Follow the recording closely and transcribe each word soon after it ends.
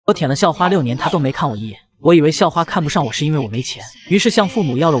我舔了校花6年，她都没看我一眼。我以为校花看不上我是因为我没钱，于是向父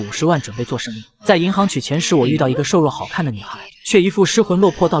母要了50万准备做生意。在银行取钱时，我遇到一个瘦弱好看的女孩，却一副失魂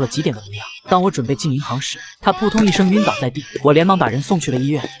落魄到了极点的模样。当我准备进银行时，她扑通一声晕倒在地，我连忙把人送去了医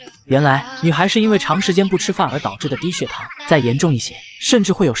院。原来女孩是因为长时间不吃饭而导致的低血糖，再严重一些甚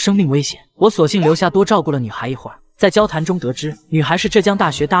至会有生命危险。我索性留下多照顾了女孩一会儿。在交谈中得知，女孩是浙江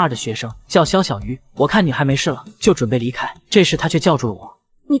大学大2的学生，叫肖小鱼。我看女孩没事了，就准备离开，这时她却叫住了我：“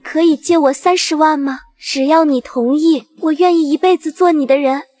你可以借我30万吗？只要你同意，我愿意一辈子做你的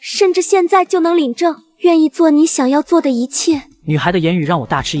人，甚至现在就能领证，愿意做你想要做的一切。”女孩的言语让我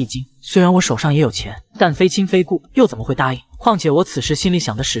大吃一惊，虽然我手上也有钱，但非亲非故，又怎么会答应？况且我此时心里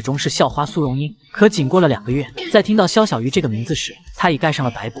想的始终是校花苏荣英。可仅过了2个月，在听到肖小鱼这个名字时，她已盖上了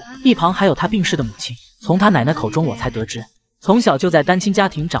白布，一旁还有她病逝的母亲。从她奶奶口中我才得知，从小就在单亲家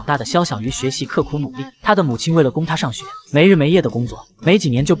庭长大的肖小鱼学习刻苦努力，她的母亲为了供她上学，没日没夜的工作，没几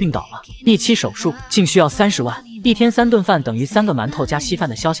年就病倒了，一期手术竟需要30万，一天3顿饭等于3个馒头加稀饭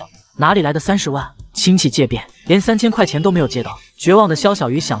的肖小鱼哪里来的30万？亲戚借遍，连3000块钱都没有借到。绝望的肖小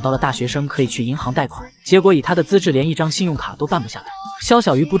鱼想到了大学生可以去银行贷款，结果以他的资质连一张信用卡都办不下来。肖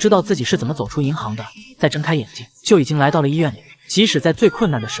小鱼不知道自己是怎么走出银行的，再睁开眼睛就已经来到了医院里。即使在最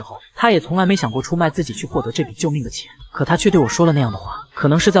困难的时候，他也从来没想过出卖自己去获得这笔救命的钱。可他却对我说了那样的话，可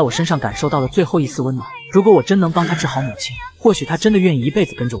能是在我身上感受到了最后一丝温暖。如果我真能帮他治好母亲，或许他真的愿意一辈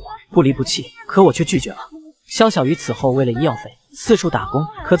子跟着我，不离不弃。可我却拒绝了。肖小鱼此后为了医药费四处打工，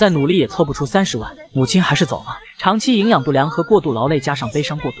可再努力也凑不出30万，母亲还是走了。长期营养不良和过度劳累加上悲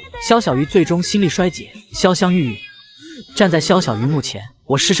伤过度，肖小鱼最终心力衰竭，潇湘玉殒。站在肖小鱼墓前，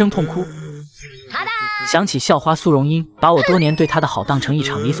我失声痛哭。想起校花苏荣英，把我多年对她的好当成一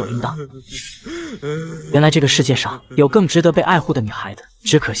场理所应当。原来这个世界上有更值得被爱护的女孩子，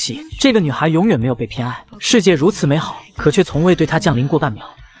只可惜这个女孩永远没有被偏爱。世界如此美好，可却从未对她降临过半秒。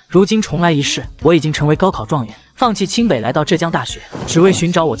如今重来一世，我已经成为高考状元，放弃清北来到浙江大学，只为寻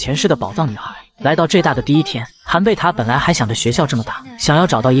找我前世的宝藏女孩。来到浙大的第一天，韩贝塔本来还想着学校这么大，想要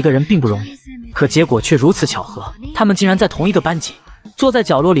找到一个人并不容易，可结果却如此巧合，他们竟然在同一个班级。坐在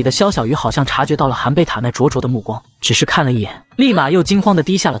角落里的肖小鱼好像察觉到了韩贝塔那灼灼的目光，只是看了一眼，立马又惊慌地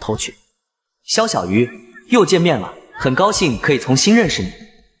低下了头去。肖小鱼，又见面了，很高兴可以重新认识你。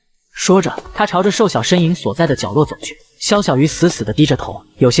说着，他朝着瘦小身影所在的角落走去。肖小鱼死死地低着头，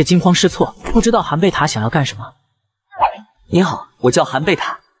有些惊慌失措，不知道韩贝塔想要干什么。你好，我叫韩贝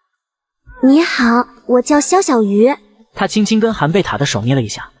塔。你好，我叫肖小鱼。他轻轻跟韩贝塔的手捏了一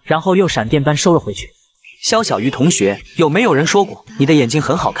下，然后又闪电般收了回去。肖小鱼同学，有没有人说过你的眼睛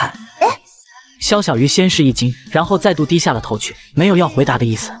很好看？肖小鱼先是一惊，然后再度低下了头去，没有要回答的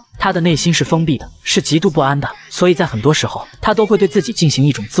意思。他的内心是封闭的，是极度不安的，所以在很多时候，他都会对自己进行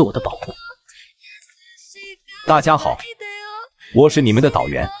一种自我的保护。大家好，我是你们的导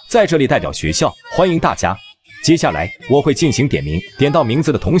员，在这里代表学校欢迎大家。接下来我会进行点名，点到名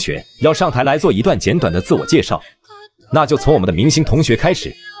字的同学要上台来做一段简短的自我介绍。那就从我们的明星同学开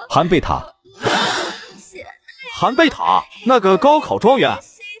始，韩贝塔。韩贝塔，那个高考状元。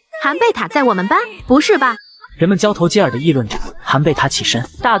韩贝塔在我们班，不是吧？人们交头接耳地议论着。韩贝塔起身，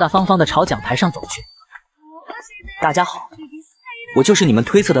大大方方地朝讲台上走去。大家好，我就是你们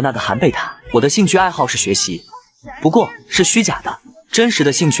推测的那个韩贝塔。我的兴趣爱好是学习，不过是虚假的，真实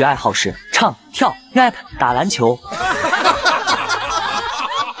的兴趣爱好是唱、跳、rap、打篮球。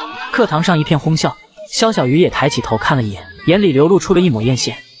课堂上一片哄笑，肖小鱼也抬起头看了一眼，眼里流露出了一抹艳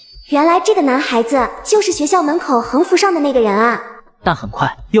羡。原来这个男孩子就是学校门口横幅上的那个人啊！但很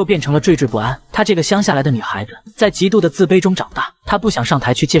快又变成了惴惴不安。她这个乡下来的女孩子，在极度的自卑中长大，她不想上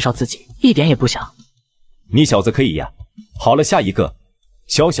台去介绍自己，一点也不想。你小子可以呀！好了，下一个，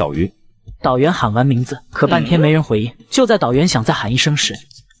肖小鱼。导员喊完名字，可半天没人回应。就在导员想再喊一声时，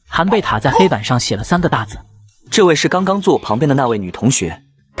韩贝塔在黑板上写了3个大字：这位是刚刚坐我旁边的那位女同学，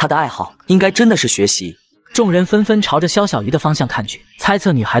她的爱好应该真的是学习。众人纷纷朝着肖小鱼的方向看去，猜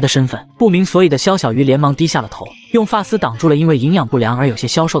测女孩的身份。不明所以的肖小鱼连忙低下了头，用发丝挡住了因为营养不良而有些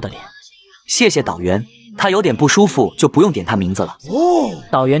消瘦的脸。谢谢导员，他有点不舒服，就不用点他名字了。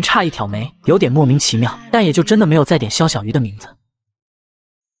导员诧异挑眉，有点莫名其妙，但也就真的没有再点肖小鱼的名字。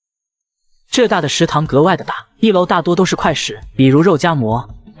浙大的食堂格外的大，1楼大多都是快食，比如肉夹馍、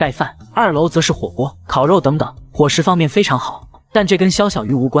盖饭；2楼则是火锅、烤肉等等，伙食方面非常好。但这跟肖小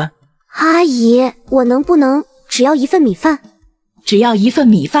鱼无关。阿姨，我能不能只要1份米饭？只要1份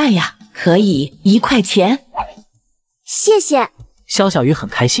米饭呀，可以1块钱。谢谢。肖小鱼很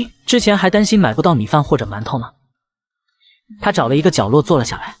开心，之前还担心买不到米饭或者馒头呢。他找了一个角落坐了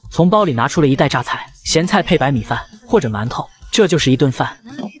下来，从包里拿出了一袋榨菜、咸菜配白米饭或者馒头，这就是一顿饭。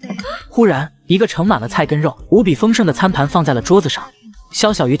忽然，一个盛满了菜跟肉、无比丰盛的餐盘放在了桌子上。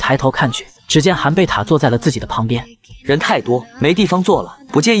肖小鱼抬头看去，只见韩贝塔坐在了自己的旁边。人太多，没地方坐了，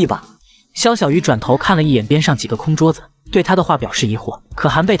不介意吧？肖小鱼转头看了一眼边上几个空桌子，对他的话表示疑惑。可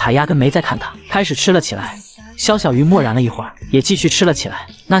韩贝塔压根没再看他，开始吃了起来。肖小鱼默然了一会儿，也继续吃了起来。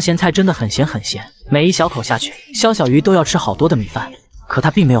那咸菜真的很咸很咸，每一小口下去，肖小鱼都要吃好多的米饭。可他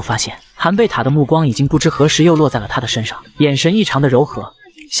并没有发现，韩贝塔的目光已经不知何时又落在了他的身上，眼神异常的柔和。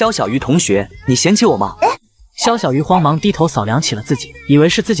肖小鱼同学，你嫌弃我吗？肖小鱼慌忙低头扫量起了自己，以为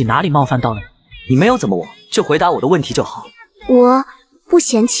是自己哪里冒犯到了呢。你没有怎么我，就回答我的问题就好。我不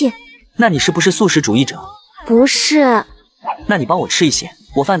嫌弃。那你是不是素食主义者？不是。那你帮我吃一些，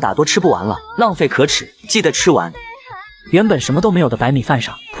我饭打多吃不完了，浪费可耻，记得吃完。原本什么都没有的白米饭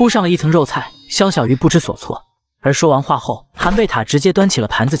上铺上了一层肉菜，肖小鱼不知所措。而说完话后，韩贝塔直接端起了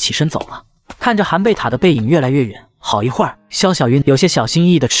盘子起身走了。看着韩贝塔的背影越来越远，好一会儿，肖小鱼有些小心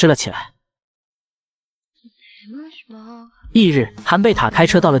翼翼地吃了起来。翌日，韩贝塔开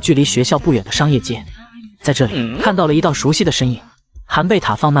车到了距离学校不远的商业街，在这里看到了一道熟悉的身影。韩贝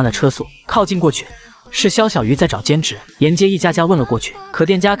塔放慢了车速，靠近过去，是肖小鱼在找兼职，沿街一家家问了过去，可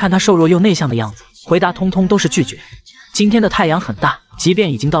店家看他瘦弱又内向的样子，回答通通都是拒绝。今天的太阳很大，即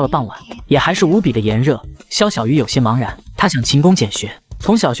便已经到了傍晚，也还是无比的炎热。肖小鱼有些茫然，他想勤工俭学，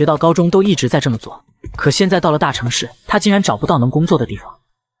从小学到高中都一直在这么做，可现在到了大城市，他竟然找不到能工作的地方。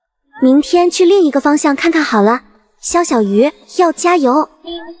明天去另一个方向看看好了，肖小鱼要加油。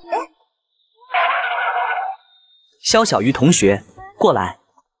肖小鱼同学，过来。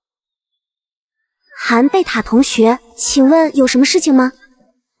韩贝塔同学，请问有什么事情吗？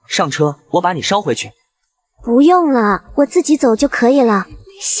上车，我把你捎回去。不用了，我自己走就可以了。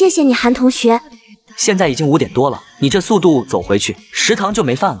谢谢你，韩同学。现在已经5点多了，你这速度走回去，食堂就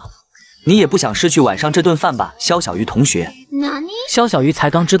没饭了。你也不想失去晚上这顿饭吧，肖小鱼同学？肖小鱼才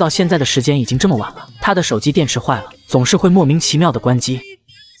刚知道现在的时间已经这么晚了，他的手机电池坏了，总是会莫名其妙的关机。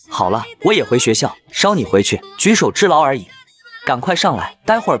好了，我也回学校，捎你回去，举手之劳而已。赶快上来，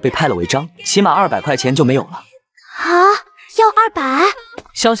待会儿被拍了违章，起码200块钱就没有了。啊，要200？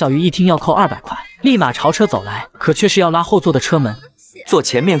肖小鱼一听要扣200块，立马朝车走来，可却是要拉后座的车门。坐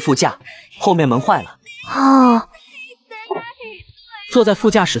前面副驾，后面门坏了。哦。坐在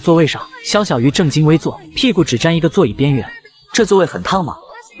副驾驶座位上，肖小鱼正襟危坐，屁股只沾一个座椅边缘。这座位很烫吗？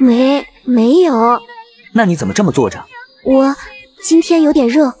没有。那你怎么这么坐着？我今天有点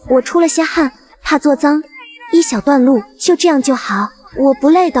热，我出了些汗，怕坐脏。一小段路，就这样就好，我不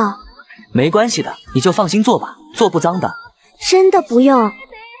累的。没关系的，你就放心坐吧，坐不脏的。真的不用。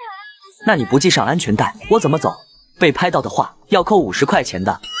那你不系上安全带，我怎么走？被拍到的话，要扣50块钱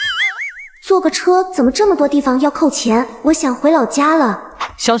的。坐个车怎么这么多地方要扣钱？我想回老家了。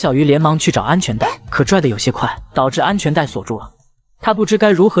肖小鱼连忙去找安全带，可拽得有些快，导致安全带锁住了。他不知该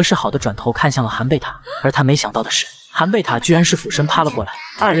如何是好的，转头看向了韩贝塔，而他没想到的是，韩贝塔居然是俯身趴了过来，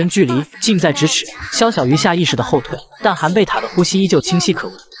二人距离近在咫尺。肖小鱼下意识的后退，但韩贝塔的呼吸依旧清晰可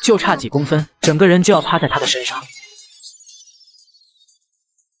闻，就差几公分，整个人就要趴在他的身上。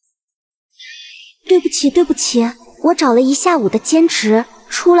对不起，我找了一下午的兼职，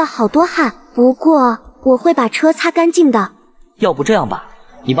出了好多汗，不过我会把车擦干净的。要不这样吧，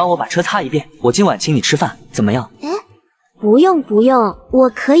你帮我把车擦一遍，我今晚请你吃饭，怎么样？不用，我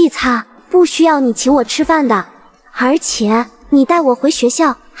可以擦，不需要你请我吃饭的。而且你带我回学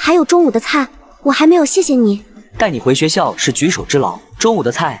校，还有中午的菜，我还没有谢谢你。带你回学校是举手之劳，中午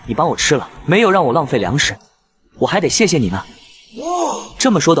的菜你帮我吃了，没有让我浪费粮食，我还得谢谢你呢。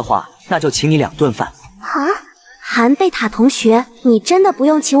这么说的话，那就请你2顿饭。啊，韩贝塔同学，你真的不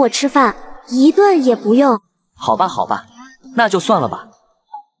用请我吃饭，一顿也不用。好吧，那就算了吧。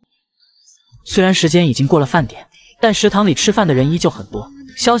虽然时间已经过了饭点，但食堂里吃饭的人依旧很多。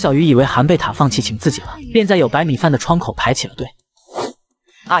肖小鱼以为韩贝塔放弃请自己了，便在有白米饭的窗口排起了队。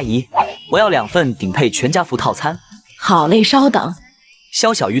阿姨，我要2份顶配全家福套餐。好嘞，稍等。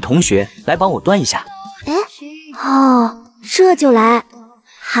肖小鱼同学，来帮我端一下。哦，这就来。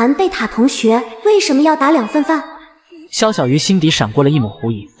韩贝塔同学为什么要打2份饭？肖小鱼心底闪过了一抹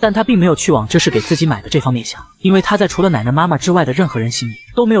狐疑，但他并没有去往这是给自己买的这方面想，因为他在除了奶奶妈妈之外的任何人心里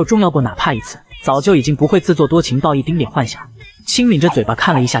都没有重要过哪怕一次，早就已经不会自作多情到一丁点幻想。轻抿着嘴巴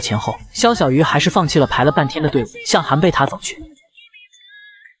看了一下前后，肖小鱼还是放弃了排了半天的队伍，向韩贝塔走去。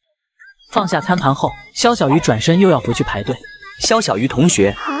放下餐盘后，肖小鱼转身又要回去排队。肖小鱼同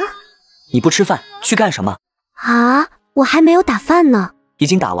学，你不吃饭去干什么？我还没有打饭呢。已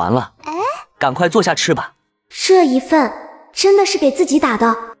经打完了，赶快坐下吃吧。这一份真的是给自己打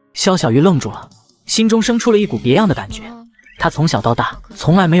的？肖小鱼愣住了，心中生出了一股别样的感觉，他从小到大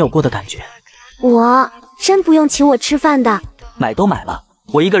从来没有过的感觉。我真不用请我吃饭的。买都买了，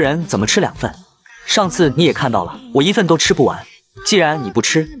我一个人怎么吃2份？上次你也看到了，我1份都吃不完。既然你不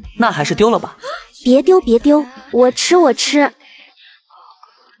吃，那还是丢了吧。别丢别丢，我吃我吃。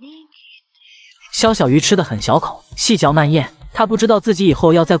肖小鱼吃得很小口，细嚼慢咽。他不知道自己以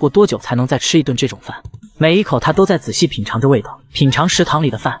后要再过多久才能再吃一顿这种饭，每一口他都在仔细品尝着味道，品尝食堂里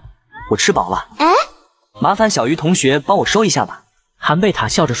的饭。我吃饱了。哎，麻烦小鱼同学帮我收一下吧。韩贝塔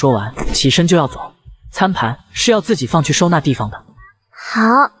笑着说完，起身就要走。餐盘是要自己放去收纳地方的。好。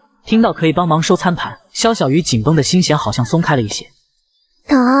听到可以帮忙收餐盘，肖小鱼紧绷的心弦好像松开了一些。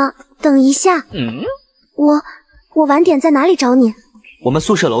等一下，我晚点在哪里找你？我们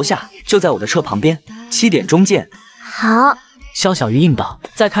宿舍楼下，就在我的车旁边，7点钟见。好。肖小鱼应道，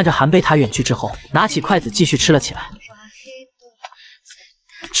在看着韩贝塔远去之后，拿起筷子继续吃了起来。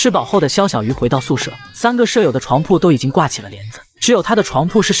吃饱后的肖小鱼回到宿舍，3个舍友的床铺都已经挂起了帘子，只有他的床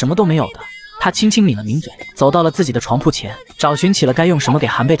铺是什么都没有的。他轻轻抿了抿嘴，走到了自己的床铺前，找寻起了该用什么给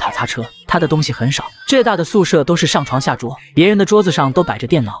韩贝塔擦车。他的东西很少，这大的宿舍都是上床下桌，别人的桌子上都摆着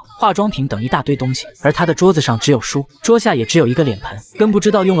电脑、化妆品等一大堆东西，而他的桌子上只有书，桌下也只有一个脸盆，跟不知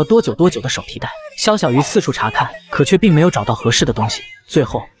道用了多久的手提袋。肖小鱼四处查看，可却并没有找到合适的东西。最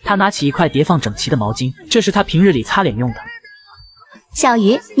后，他拿起一块叠放整齐的毛巾，这是他平日里擦脸用的。小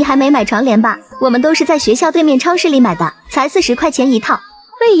鱼，你还没买床帘吧？我们都是在学校对面超市里买的，才40块钱一套。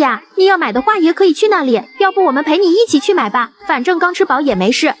对呀，你要买的话也可以去那里，要不我们陪你一起去买吧，反正刚吃饱也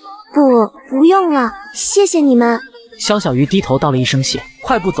没事。不用了，谢谢你们。肖小鱼低头道了一声谢，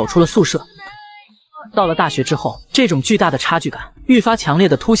快步走出了宿舍。到了大学之后，这种巨大的差距感愈发强烈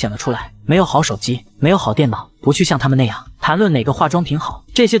地凸显了出来。没有好手机，没有好电脑，不去像他们那样谈论哪个化妆品好，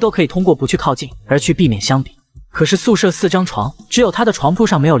这些都可以通过不去靠近而去避免相比。可是宿舍4张床，只有他的床铺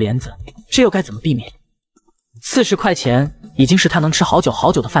上没有帘子，这又该怎么避免？40块钱已经是他能吃好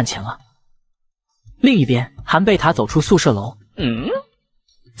久的饭钱了。另一边，韩贝塔走出宿舍楼，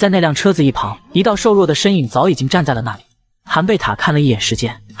在那辆车子一旁，一道瘦弱的身影早已经站在了那里。韩贝塔看了一眼时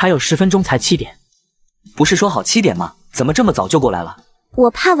间，还有10分钟才7点。不是说好7点吗？怎么这么早就过来了？我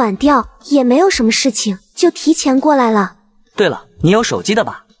怕晚掉，也没有什么事情，就提前过来了。对了，你有手机的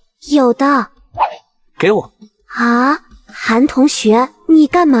吧？有的。给我。啊，韩同学，你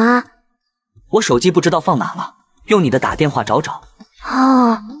干嘛？我手机不知道放哪了，用你的打电话找找。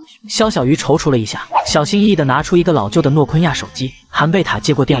哦。肖小鱼踌躇了一下，小心翼翼地拿出一个老旧的诺坤亚手机。韩贝塔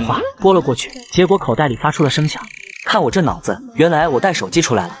接过电话，拨了过去，结果口袋里发出了声响。看我这脑子，原来我带手机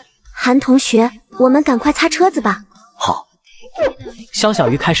出来了。韩同学，我们赶快擦车子吧。好。肖小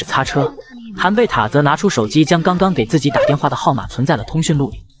鱼开始擦车，韩贝塔则拿出手机，将刚刚给自己打电话的号码存在了通讯录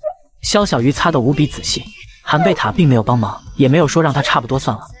里。肖小鱼擦得无比仔细，韩贝塔并没有帮忙，也没有说让他差不多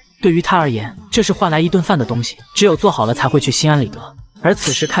算了。对于他而言，这是换来一顿饭的东西，只有做好了才会去心安理得。而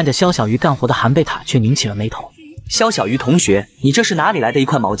此时看着肖小鱼干活的韩贝塔却拧起了眉头。肖小鱼同学，你这是哪里来的一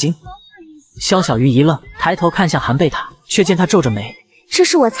块毛巾？肖小鱼一愣，抬头看向韩贝塔，却见他皱着眉。这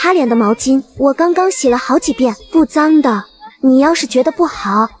是我擦脸的毛巾，我刚刚洗了好几遍，不脏的。你要是觉得不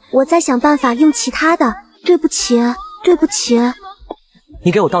好，我再想办法用其他的。对不起，对不起。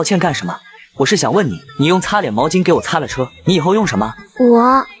你给我道歉干什么？我是想问你，你用擦脸毛巾给我擦了车，你以后用什么？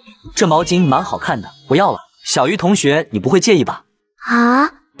这毛巾蛮好看的，我要了。小鱼同学，你不会介意吧？啊，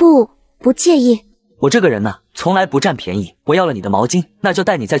不介意。我这个人呢，从来不占便宜。我要了你的毛巾，那就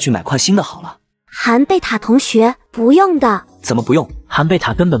带你再去买块新的好了。韩贝塔同学，不用的。怎么不用？韩贝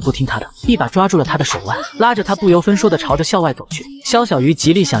塔根本不听他的，一把抓住了他的手腕，拉着他不由分说地朝着校外走去。肖小鱼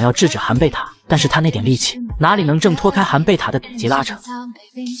极力想要制止韩贝塔，但是他那点力气哪里能挣脱开韩贝塔的紧急拉扯。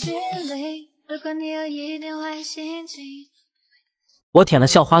我舔了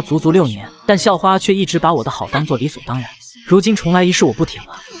校花足足6年，但校花却一直把我的好当做理所当然。如今重来一世我不舔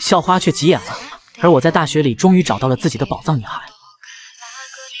了，校花却急眼了。而我在大学里终于找到了自己的宝藏女孩。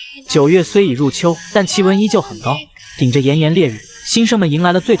9月虽已入秋，但气温依旧很高。顶着炎炎烈日，新生们迎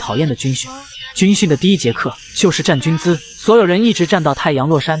来了最讨厌的军训。军训的第1节课就是站军姿，所有人一直站到太阳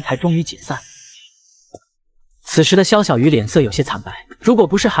落山才终于解散。此时的肖小鱼脸色有些惨白，如果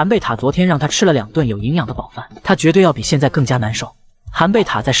不是韩贝塔昨天让他吃了2顿有营养的饱饭，他绝对要比现在更加难受。韩贝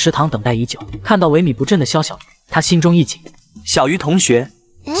塔在食堂等待已久，看到萎靡不振的肖小鱼，他心中一紧。小鱼同学。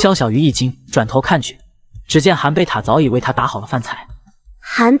肖小鱼一惊，转头看去，只见韩贝塔早已为他打好了饭菜。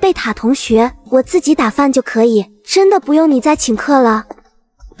韩贝塔同学，我自己打饭就可以，真的不用你再请客了。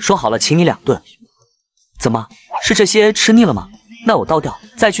说好了请你2顿，怎么是这些吃腻了吗？那我倒掉，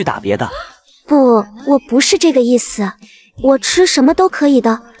再去打别的。不，我不是这个意思，我吃什么都可以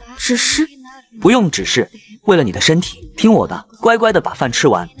的，只是……不用只是，为了你的身体，听我的，乖乖的把饭吃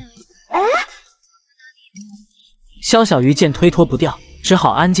完。肖小鱼见推脱不掉，只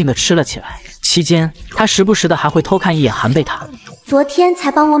好安静的吃了起来。期间，他时不时的还会偷看一眼韩贝塔。昨天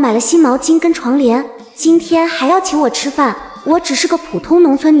才帮我买了新毛巾跟床帘，今天还要请我吃饭，我只是个普通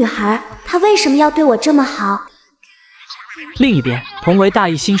农村女孩，他为什么要对我这么好？另一边，同为大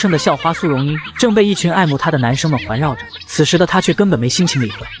一新生的校花苏荣英正被一群爱慕她的男生们环绕着，此时的她却根本没心情理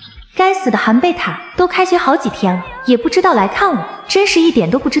会。该死的韩贝塔，都开学好几天了，也不知道来看我，真是一点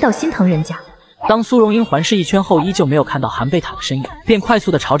都不知道心疼人家。当苏荣英环视一圈后，依旧没有看到韩贝塔的身影，便快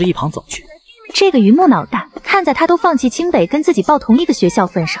速的朝着一旁走去。这个榆木脑袋，看在他都放弃清北跟自己报同一个学校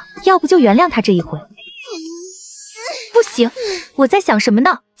份上，要不就原谅他这一回。不行，我在想什么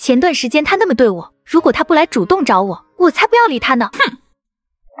呢？前段时间他那么对我，如果他不来主动找我，我才不要理他呢。哼！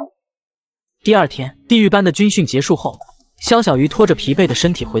第二天，地狱班的军训结束后，肖小鱼拖着疲惫的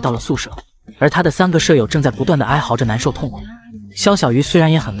身体回到了宿舍，而他的3个舍友正在不断的哀嚎着难受痛苦。肖小鱼虽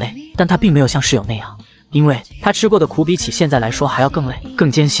然也很累，但他并没有像室友那样，因为他吃过的苦比起现在来说还要更累、更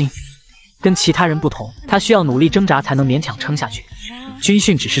艰辛。跟其他人不同，他需要努力挣扎才能勉强撑下去。军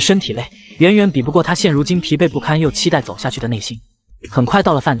训只是身体累，远远比不过他现如今疲惫不堪又期待走下去的内心。很快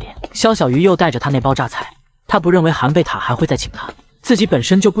到了饭点，肖小鱼又带着他那包榨菜。他不认为韩贝塔还会再请他，自己本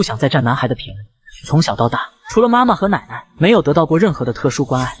身就不想再占男孩的便宜。从小到大，除了妈妈和奶奶，没有得到过任何的特殊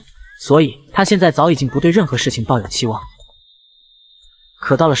关爱，所以他现在早已经不对任何事情抱有期望。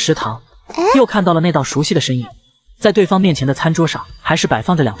可到了食堂，又看到了那道熟悉的身影，在对方面前的餐桌上还是摆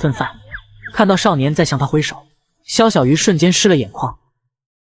放着2份饭。看到少年在向他挥手，肖小鱼瞬间湿了眼眶。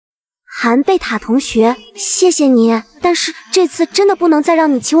韩贝塔同学，谢谢你，但是这次真的不能再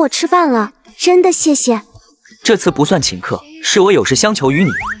让你请我吃饭了，真的谢谢。这次不算请客，是我有事相求于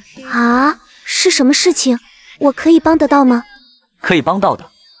你。啊，是什么事情？我可以帮得到吗？可以帮到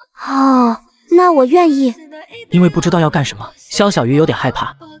的。哦，那我愿意。因为不知道要干什么，肖小鱼有点害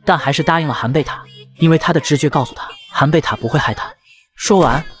怕，但还是答应了韩贝塔，因为他的直觉告诉他，韩贝塔不会害他。说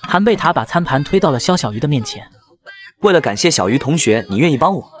完，韩贝塔把餐盘推到了肖小鱼的面前。为了感谢小鱼同学，你愿意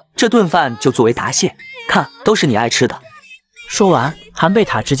帮我，这顿饭就作为答谢，看，都是你爱吃的。说完，韩贝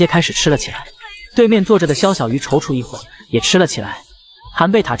塔直接开始吃了起来。对面坐着的肖小鱼踌躇一会儿，也吃了起来。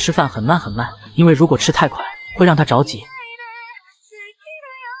韩贝塔吃饭很慢很慢，因为如果吃太快，会让他着急。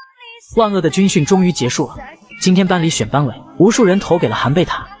万恶的军训终于结束了。今天班里选班委，无数人投给了韩贝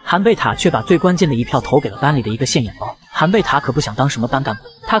塔，韩贝塔却把最关键的一票投给了班里的一个现眼包。韩贝塔可不想当什么班干部，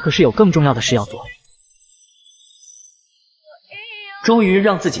他可是有更重要的事要做。终于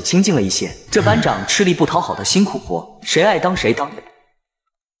让自己清静了一些，这班长吃力不讨好的辛苦活，谁爱当谁当。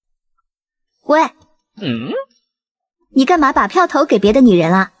喂，你干嘛把票投给别的女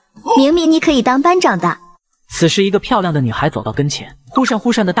人啊？明明你可以当班长的。此时，一个漂亮的女孩走到跟前，忽闪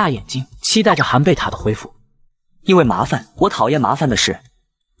忽闪的大眼睛，期待着韩贝塔的回复。因为麻烦，我讨厌麻烦的事，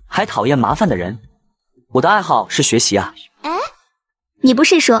还讨厌麻烦的人。我的爱好是学习啊。你不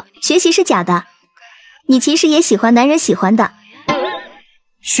是说学习是假的？你其实也喜欢男人喜欢的。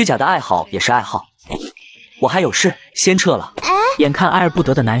虚假的爱好也是爱好。我还有事，先撤了。眼看爱而不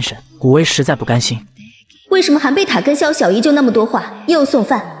得的男神，古威实在不甘心。为什么韩贝塔跟肖小鱼就那么多话，又送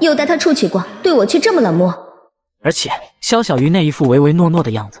饭，又带他出去逛，对我却这么冷漠？而且肖小鱼那一副唯唯诺诺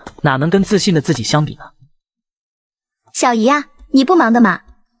的样子，哪能跟自信的自己相比呢？小鱼啊，你不忙的吗？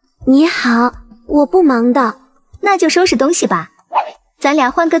你好，我不忙的。那就收拾东西吧，咱俩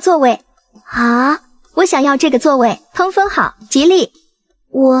换个座位。啊，我想要这个座位，通风好，吉利。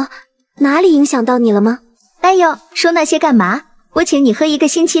我哪里影响到你了吗？哎呦，说那些干嘛？我请你喝1个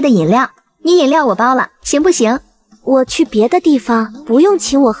星期的饮料，你饮料我包了，行不行？我去别的地方，不用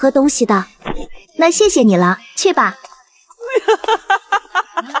请我喝东西的。那谢谢你了，去吧。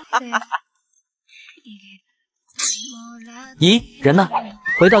咦，人呢？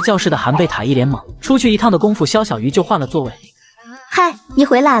回到教室的韩贝塔一脸懵，出去一趟的功夫，肖小鱼就换了座位。嗨，你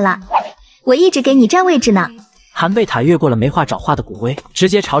回来了，我一直给你占位置呢。韩贝塔越过了没话找话的古威，直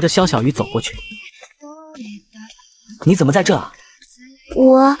接朝着肖小鱼走过去。你怎么在这啊？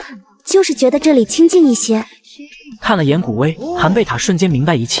我就是觉得这里清静一些。看了眼古威，韩贝塔瞬间明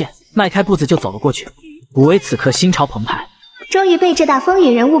白一切，迈开步子就走了过去。古威此刻心潮澎湃，终于被这大风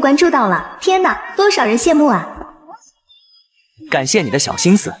云人物关注到了，天哪，多少人羡慕啊！感谢你的小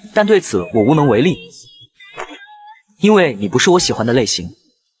心思，但对此我无能为力，因为你不是我喜欢的类型。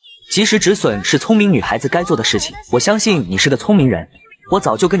及时止损是聪明女孩子该做的事情，我相信你是个聪明人。我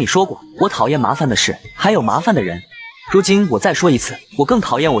早就跟你说过，我讨厌麻烦的事，还有麻烦的人。如今我再说一次，我更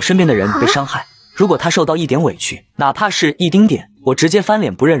讨厌我身边的人被伤害。如果他受到一点委屈，哪怕是一丁点，我直接翻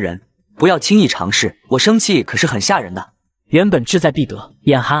脸不认人。不要轻易尝试，我生气可是很吓人的。原本志在必得，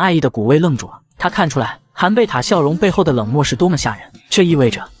眼含爱意的古威愣住了，他看出来韩贝塔笑容背后的冷漠是多么吓人。这意味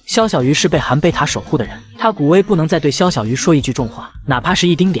着肖小鱼是被韩贝塔守护的人，他古威不能再对肖小鱼说一句重话，哪怕是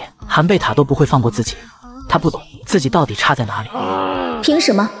一丁点，韩贝塔都不会放过自己。他不懂自己到底差在哪里。凭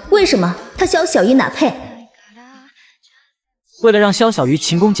什么？为什么？他肖小鱼哪配？为了让肖小鱼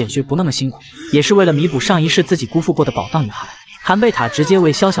勤工俭学不那么辛苦，也是为了弥补上一世自己辜负过的宝藏女孩，韩贝塔直接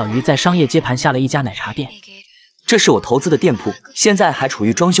为肖小鱼在商业街盘下了一家奶茶店。这是我投资的店铺，现在还处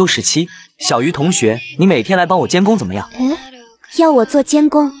于装修时期。小鱼同学，你每天来帮我监工怎么样？要我做监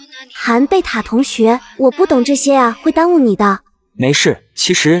工？韩贝塔同学，我不懂这些啊，会耽误你的。没事，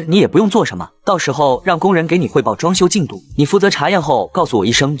其实你也不用做什么，到时候让工人给你汇报装修进度，你负责查验后告诉我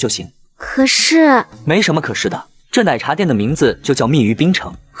一声就行。可是……没什么可是的，这奶茶店的名字就叫蜜于冰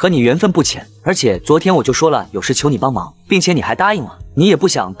城，和你缘分不浅。而且昨天我就说了，有事求你帮忙，并且你还答应了。你也不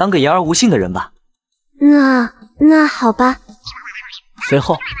想当个言而无信的人吧？那好吧。随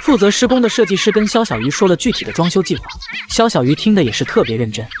后，负责施工的设计师跟肖小鱼说了具体的装修计划。肖小鱼听的也是特别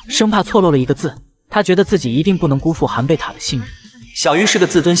认真，生怕错漏了一个字。他觉得自己一定不能辜负韩贝塔的信誉。小鱼是个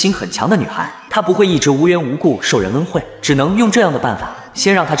自尊心很强的女孩，她不会一直无缘无故受人恩惠，只能用这样的办法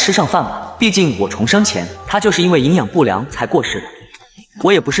先让她吃上饭吧。毕竟我重生前，她就是因为营养不良才过世的。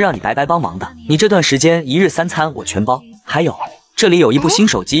我也不是让你白白帮忙的，你这段时间1日3餐我全包。还有，这里有一部新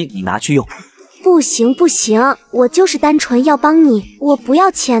手机，你拿去用。不行，我就是单纯要帮你，我不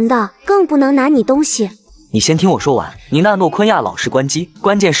要钱的，更不能拿你东西。你先听我说完，你那诺坤亚老是关机，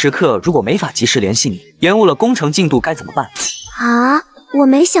关键时刻如果没法及时联系你，延误了工程进度该怎么办？啊，我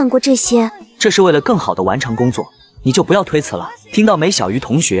没想过这些。这是为了更好的完成工作，你就不要推辞了，听到没，小鱼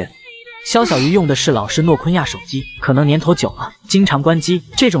同学？肖小鱼用的是老式诺坤亚手机，可能年头久了，经常关机，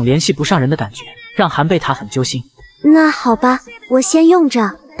这种联系不上人的感觉，让韩贝塔很揪心。那好吧，我先用着，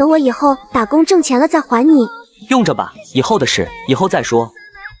等我以后打工挣钱了再还你。用着吧，以后的事以后再说。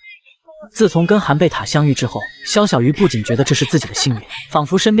自从跟韩贝塔相遇之后，肖小鱼不仅觉得这是自己的幸运，仿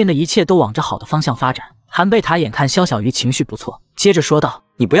佛身边的一切都往着好的方向发展。韩贝塔眼看肖小鱼情绪不错，接着说道：“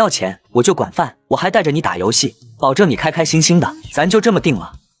你不要钱，我就管饭，我还带着你打游戏，保证你开开心心的，咱就这么定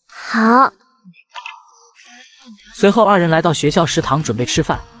了。”好。随后二人来到学校食堂准备吃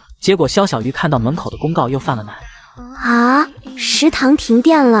饭，结果肖小鱼看到门口的公告又犯了难。啊！食堂停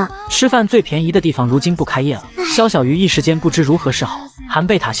电了，吃饭最便宜的地方如今不开业了。肖小鱼一时间不知如何是好。韩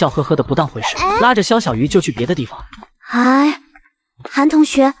贝塔笑呵呵的不当回事，拉着肖小鱼就去别的地方。哎，韩同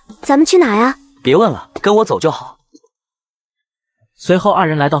学，咱们去哪呀？别问了，跟我走就好。随后二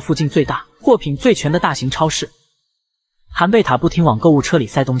人来到附近最大、货品最全的大型超市。韩贝塔不停往购物车里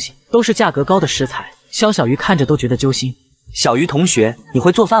塞东西，都是价格高的食材。肖小鱼看着都觉得揪心。小鱼同学，你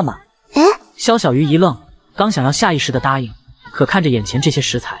会做饭吗？肖小鱼一愣，刚想要下意识的答应，可看着眼前这些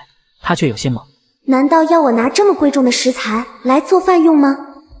食材，他却有些懵。难道要我拿这么贵重的食材来做饭用吗？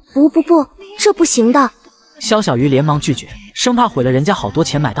不，这不行的。肖小鱼连忙拒绝，生怕毁了人家好多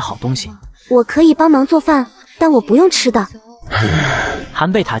钱买的好东西。我可以帮忙做饭，但我不用吃的。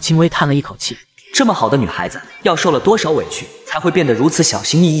韩贝塔轻微叹了一口气，这么好的女孩子，要受了多少委屈，才会变得如此小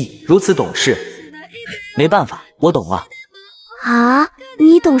心翼翼，如此懂事？没办法，我懂了。啊，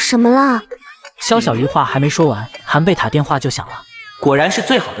你懂什么了？肖小鱼话还没说完，韩贝塔电话就响了。果然是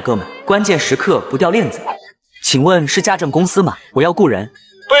最好的哥们，关键时刻不掉链子。请问是家政公司吗？我要雇人。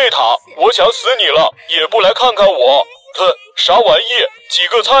贝塔，我想死你了，也不来看看我。啥玩意？几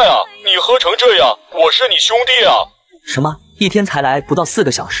个菜啊？你喝成这样，我是你兄弟啊！什么？一天才来不到4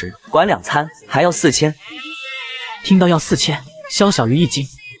个小时，管2餐还要4000？听到要4000，肖小鱼一惊。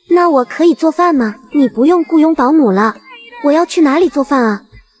那我可以做饭吗？你不用雇佣保姆了。我要去哪里做饭啊？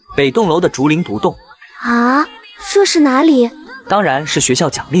北栋楼的竹林独栋。啊，这是哪里？当然是学校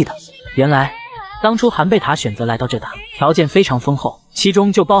奖励的。原来当初韩贝塔选择来到这档，条件非常丰厚，其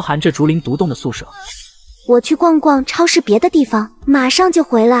中就包含这竹林独栋的宿舍。我去逛逛超市别的地方，马上就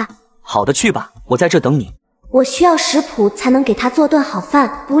回来。好的，去吧，我在这等你。我需要食谱才能给他做顿好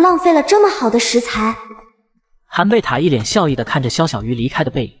饭，不浪费了这么好的食材。韩贝塔一脸笑意地看着肖小鱼离开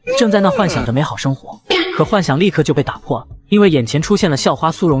的背影，正在那幻想着美好生活，可幻想立刻就被打破了，因为眼前出现了校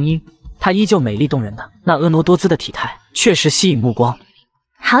花苏荣英。她依旧美丽动人的，那婀娜多姿的体态确实吸引目光。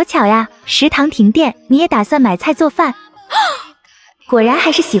好巧呀，食堂停电，你也打算买菜做饭？果然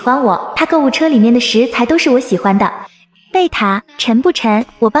还是喜欢我，他购物车里面的食材都是我喜欢的。贝塔，沉不沉？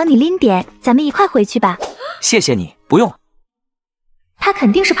我帮你拎点，咱们一块回去吧。谢谢你，不用。他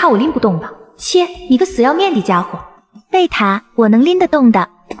肯定是怕我拎不动吧？切，你个死要面的家伙！贝塔，我能拎得动的。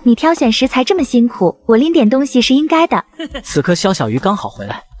你挑选食材这么辛苦，我拎点东西是应该的。此刻肖小鱼刚好回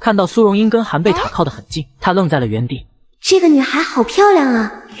来，看到苏荣英跟韩贝塔靠得很近，她愣在了原地。这个女孩好漂亮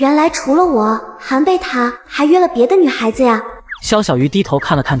啊！原来除了我，韩贝塔还约了别的女孩子呀。肖小鱼低头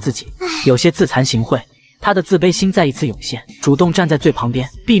看了看自己，有些自惭形秽，她的自卑心再一次涌现，主动站在最旁边，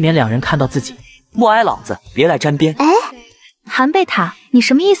避免两人看到自己。默哀老子，别来沾边。韩贝塔，你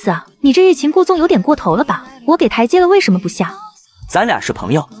什么意思啊？你这欲擒故纵有点过头了吧？我给台阶了，为什么不下？咱俩是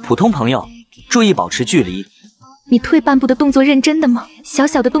朋友，普通朋友，注意保持距离。你退半步的动作认真的吗？小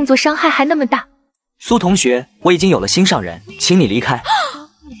小的动作伤害还那么大。苏同学，我已经有了心上人，请你离开。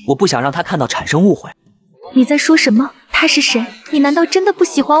我不想让他看到产生误会。你在说什么？他是谁？你难道真的不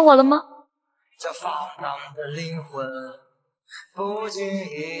喜欢我了吗？这放荡的灵魂不经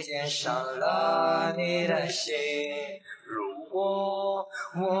意间伤了你的心。如果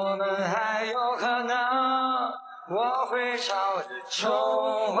我们还有可能，我会朝着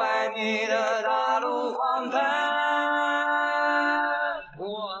宠坏你的大路狂奔。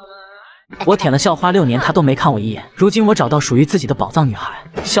我舔了校花6年，她都没看我一眼。如今我找到属于自己的宝藏女孩，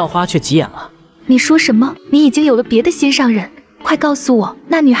校花却急眼了。你说什么？你已经有了别的心上人？快告诉我，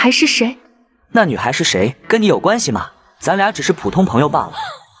那女孩是谁？那女孩是谁？跟你有关系吗？咱俩只是普通朋友罢了。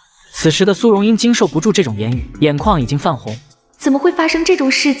此时的苏荣英经受不住这种言语，眼眶已经泛红。怎么会发生这种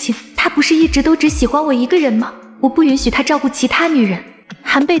事情？他不是一直都只喜欢我一个人吗？我不允许他照顾其他女人。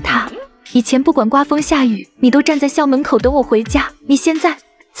韩贝塔，以前不管刮风下雨，你都站在校门口等我回家，你现在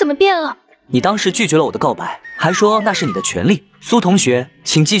怎么变了？你当时拒绝了我的告白，还说那是你的权利。苏同学，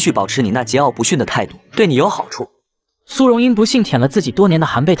请继续保持你那桀骜不驯的态度，对你有好处。苏荣英不信舔了自己多年的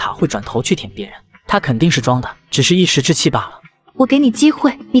韩贝塔会转头去舔别人，她肯定是装的，只是一时之气罢了。我给你机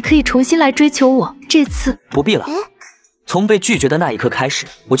会，你可以重新来追求我，这次不必了。从被拒绝的那一刻开始，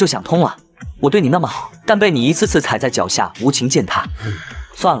我就想通了。我对你那么好，但被你一次次踩在脚下，无情践踏。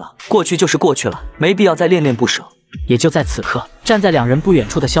算了，过去就是过去了，没必要再恋恋不舍。也就在此刻，站在两人不远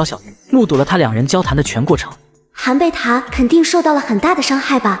处的肖小鱼目睹了他两人交谈的全过程。韩贝塔肯定受到了很大的伤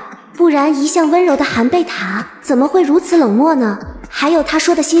害吧，不然一向温柔的韩贝塔怎么会如此冷漠呢？还有他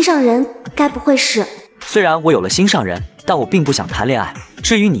说的心上人，该不会是……虽然我有了心上人，但我并不想谈恋爱。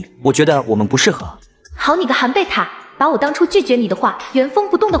至于你，我觉得我们不适合。好你个韩贝塔，把我当初拒绝你的话原封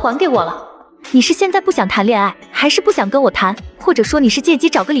不动的还给我了。你是现在不想谈恋爱，还是不想跟我谈？或者说你是借机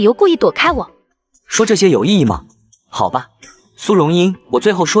找个理由故意躲开我？说这些有意义吗？好吧，苏荣英，我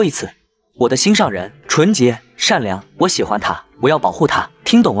最后说一次，我的心上人纯洁善良，我喜欢他，我要保护他，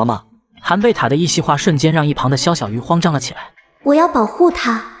听懂了吗？韩贝塔的一席话瞬间让一旁的肖小鱼慌张了起来。我要保护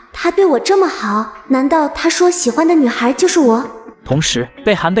他，他对我这么好，难道他说喜欢的女孩就是我？同时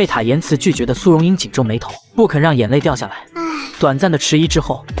被韩贝塔言辞拒绝的苏荣英紧皱眉头，不肯让眼泪掉下来。短暂的迟疑之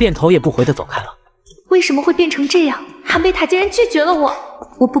后，便头也不回的走开了。为什么会变成这样？韩贝塔竟然拒绝了我，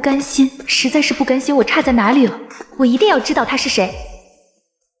我不甘心，实在是不甘心我差在哪里了，我一定要知道他是谁。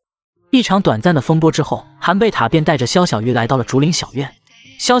一场短暂的风波之后，韩贝塔便带着肖小鱼来到了竹林小院。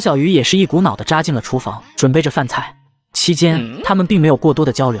肖小鱼也是一股脑的扎进了厨房，准备着饭菜。期间他们并没有过多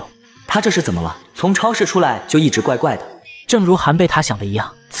的交流。他这是怎么了？从超市出来就一直怪怪的。正如韩贝塔想的一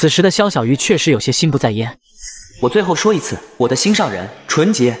样，此时的肖小鱼确实有些心不在焉。我最后说一次，我的心上人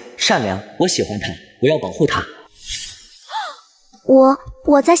纯洁善良，我喜欢他，我要保护他。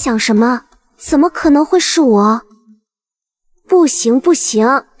我在想什么？怎么可能会是我？不行不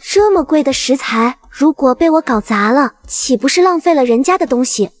行，这么贵的食材，如果被我搞砸了，岂不是浪费了人家的东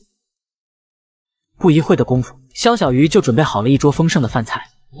西？不一会的功夫，肖小鱼就准备好了一桌丰盛的饭菜。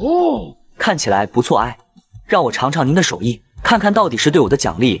看起来不错哎，让我尝尝您的手艺，看看到底是对我的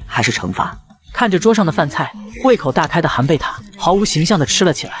奖励还是惩罚。看着桌上的饭菜，胃口大开的韩贝塔毫无形象的吃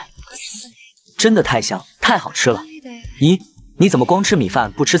了起来。真的太香，太好吃了。咦，你怎么光吃米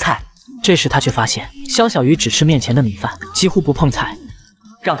饭不吃菜？这时他却发现肖小鱼只吃面前的米饭，几乎不碰菜。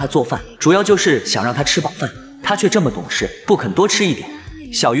让他做饭主要就是想让他吃饱饭，他却这么懂事，不肯多吃一点。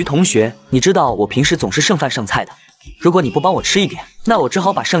小鱼同学，你知道我平时总是剩饭剩菜的，如果你不帮我吃一点，那我只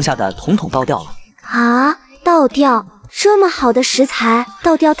好把剩下的统统倒掉了。啊，倒掉？这么好的食材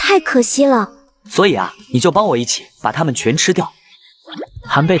倒掉太可惜了。所以啊，你就帮我一起把它们全吃掉。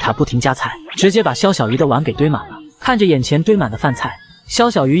韩贝塔不停夹菜，直接把肖小鱼的碗给堆满了。看着眼前堆满的饭菜，肖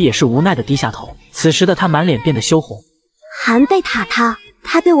小鱼也是无奈的低下头。此时的他满脸变得羞红。韩贝塔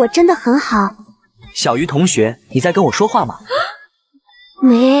他对我真的很好。小鱼同学，你在跟我说话吗？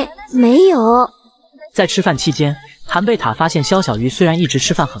没有。在吃饭期间，韩贝塔发现肖小鱼虽然一直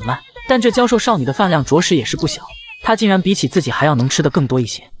吃饭很慢，但这娇瘦少女的饭量着实也是不小。她竟然比起自己还要能吃的更多一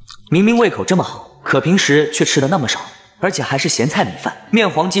些。明明胃口这么好，可平时却吃的那么少，而且还是咸菜米饭，面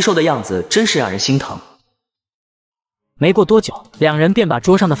黄肌瘦的样子真是让人心疼。没过多久，两人便把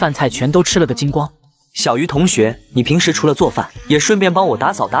桌上的饭菜全都吃了个精光。小鱼同学，你平时除了做饭，也顺便帮我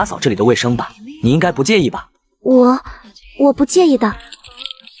打扫打扫这里的卫生吧，你应该不介意吧？我不介意的。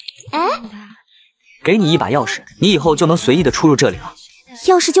哎，给你一把钥匙，你以后就能随意的出入这里了。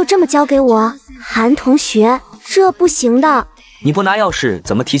钥匙就这么交给我？韩同学，这不行的。你不拿钥匙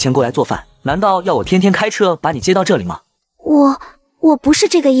怎么提前过来做饭？难道要我天天开车把你接到这里吗？我不是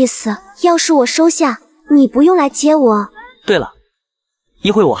这个意思，钥匙我收下，你不用来接我。对了，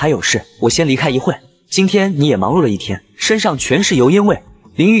一会我还有事，我先离开一会。今天你也忙碌了一天，身上全是油烟味，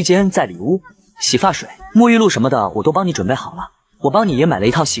淋浴间在里屋，洗发水、沐浴露什么的我都帮你准备好了。我帮你也买了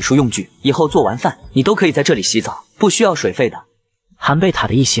一套洗漱用具，以后做完饭你都可以在这里洗澡，不需要水费的。韩贝塔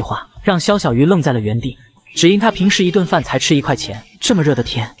的一席话让肖小鱼愣在了原地，只因他平时一顿饭才吃1块钱，这么热的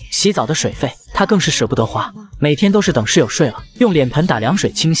天，洗澡的水费他更是舍不得花，每天都是等室友睡了，用脸盆打凉水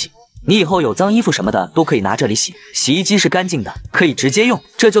清洗。你以后有脏衣服什么的都可以拿这里洗，洗衣机是干净的，可以直接用，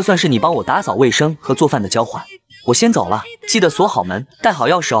这就算是你帮我打扫卫生和做饭的交换。我先走了，记得锁好门，带好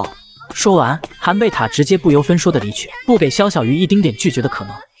钥匙哦。说完，韩贝塔直接不由分说的离去，不给肖小鱼一丁点拒绝的可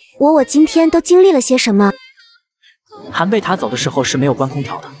能。我今天都经历了些什么？韩贝塔走的时候是没有关空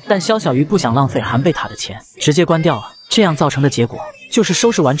调的，但肖小鱼不想浪费韩贝塔的钱，直接关掉了。这样造成的结果就是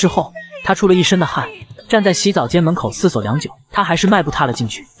收拾完之后，他出了一身的汗，站在洗澡间门口思索良久，他还是迈步踏了进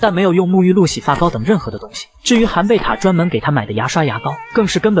去，但没有用沐浴露、洗发膏等任何的东西。至于韩贝塔专门给他买的牙刷、牙膏，更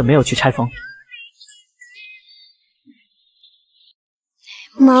是根本没有去拆封。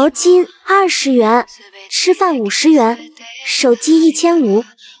毛巾20元，吃饭50元，手机1500。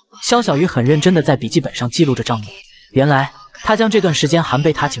肖小鱼很认真的在笔记本上记录着账目。原来他将这段时间韩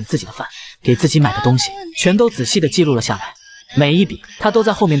贝塔请自己的饭、给自己买的东西，全都仔细的记录了下来。每一笔他都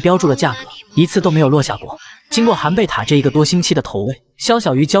在后面标注了价格，一次都没有落下过。经过韩贝塔这一个多星期的投喂，肖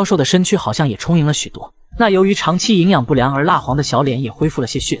小鱼娇瘦的身躯好像也充盈了许多。那由于长期营养不良而蜡黄的小脸也恢复了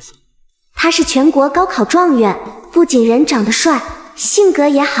些血色。他是全国高考状元，不仅人长得帅，性格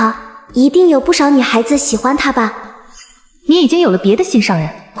也好，一定有不少女孩子喜欢他吧？你已经有了别的心上人，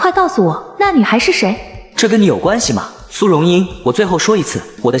快告诉我，那女孩是谁？这跟你有关系吗？苏荣英，我最后说一次，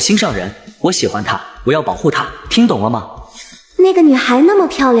我的心上人，我喜欢她，我要保护她，听懂了吗？那个女孩那么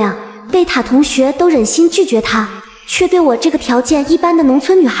漂亮，贝塔同学都忍心拒绝她，却对我这个条件一般的农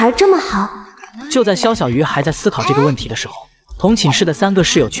村女孩这么好。就在肖小鱼还在思考这个问题的时候，同寝室的3个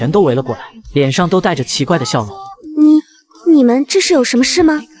室友全都围了过来，脸上都带着奇怪的笑容。你们这是有什么事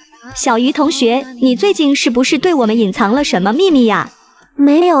吗？小鱼同学，你最近是不是对我们隐藏了什么秘密呀？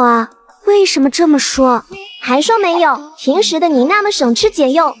没有啊，为什么这么说？还说没有？平时的你那么省吃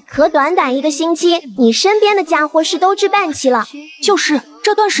俭用，可短短1个星期，你身边的家伙事都置办齐了。就是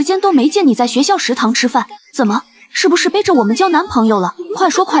这段时间都没见你在学校食堂吃饭，怎么？是不是背着我们交男朋友了？快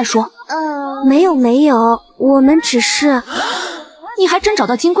说快说！没有，我们只是……你还真找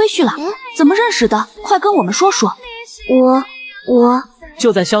到金龟婿了？怎么认识的？快跟我们说说。我……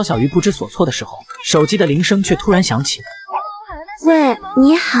就在肖小鱼不知所措的时候，手机的铃声却突然响起。喂，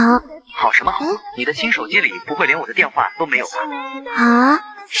你好。好什么好？你的新手机里不会连我的电话都没有吧？啊，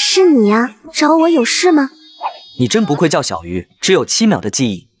是你啊，找我有事吗？你真不愧叫小鱼，只有7秒的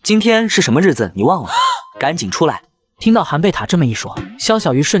记忆。今天是什么日子？你忘了？赶紧出来！听到韩贝塔这么一说，肖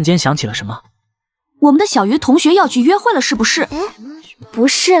小鱼瞬间想起了什么。我们的小鱼同学要去约会了，是不是？不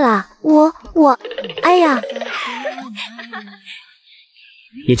是啦，我……哎呀！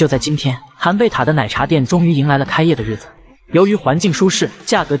也就在今天，韩贝塔的奶茶店终于迎来了开业的日子。由于环境舒适，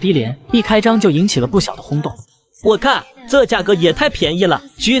价格低廉，一开张就引起了不小的轰动。我看这价格也太便宜了，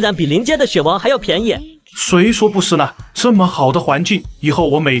居然比邻街的雪王还要便宜。谁说不是呢？这么好的环境，以后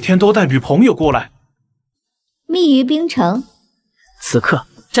我每天都带女朋友过来。蜜于冰城。此刻，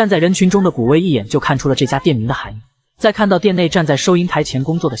站在人群中的古威一眼就看出了这家店名的含义。在看到店内站在收银台前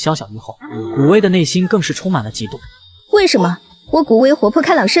工作的肖小鱼后，古威的内心更是充满了嫉妒。为什么？我古威活泼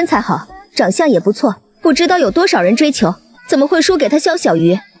开朗，身材好，长相也不错，不知道有多少人追求，怎么会输给他肖小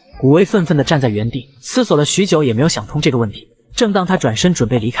鱼？古威愤愤地站在原地，思索了许久也没有想通这个问题。正当他转身准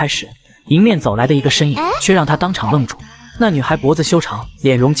备离开时，迎面走来的一个身影却让他当场愣住。那女孩脖子修长，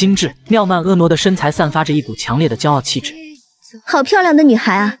脸容精致，妙曼婀娜的身材散发着一股强烈的骄傲气质。好漂亮的女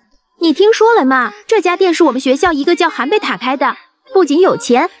孩啊！你听说了吗？这家店是我们学校一个叫韩贝塔开的，不仅有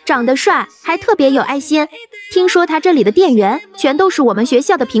钱，长得帅，还特别有爱心。听说他这里的店员全都是我们学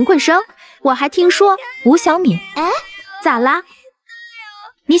校的贫困生。我还听说吴小敏，咋啦？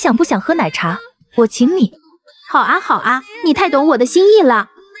你想不想喝奶茶？我请你。好啊好啊，你太懂我的心意了。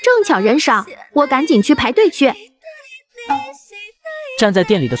正巧人少，我赶紧去排队去。站在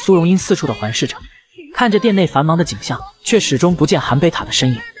店里的苏荣英四处的环视着，看着店内繁忙的景象，却始终不见韩贝塔的身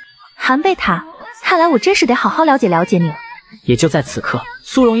影。韩贝塔，看来我真是得好好了解了解你了。也就在此刻，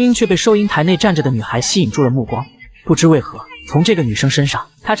苏荣英却被收银台内站着的女孩吸引住了目光。不知为何，从这个女生身上，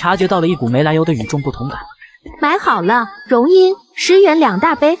她察觉到了一股没来由的与众不同感。买好了，荣英，10元2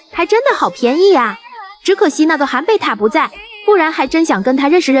大杯，还真的好便宜呀！只可惜那个韩贝塔不在，不然还真想跟他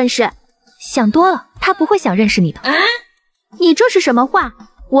认识认识。想多了，他不会想认识你的。你这是什么话？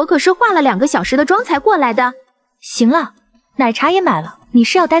我可是化了2个小时的妆才过来的。行了，奶茶也买了，你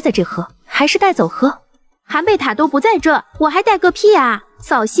是要待在这喝，还是带走喝？韩贝塔都不在这，我还带个屁啊！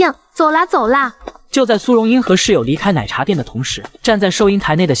扫兴，走啦走啦。就在苏荣英和室友离开奶茶店的同时，站在收银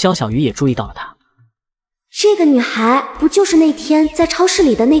台内的肖小鱼也注意到了她。这个女孩不就是那天在超市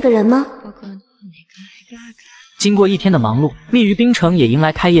里的那个人吗？经过一天的忙碌，蜜鱼冰城也迎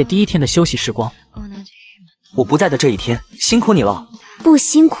来开业第一天的休息时光。我不在的这一天，辛苦你了。不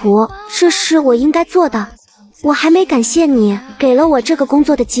辛苦，这是我应该做的。我还没感谢你，给了我这个工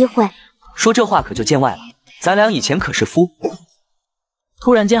作的机会。说这话可就见外了，咱俩以前可是夫。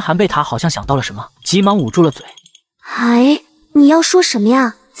突然间，韩贝塔好像想到了什么，急忙捂住了嘴。哎，你要说什么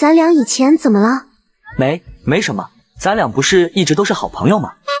呀？咱俩以前怎么了？没什么，咱俩不是一直都是好朋友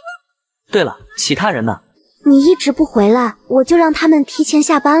吗？对了，其他人呢？你一直不回来，我就让他们提前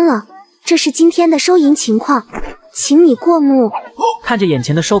下班了。这是今天的收银情况，请你过目。看着眼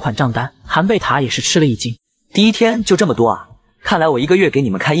前的收款账单，韩贝塔也是吃了一惊。第一天就这么多啊？看来我一个月给你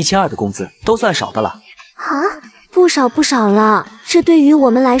们开1200的工资都算少的了。啊，不少了，这对于我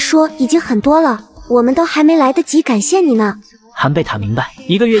们来说已经很多了，我们都还没来得及感谢你呢。韩贝塔明白，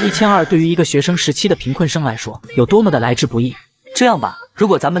一个月1200对于一个学生时期的贫困生来说，有多么的来之不易。这样吧，如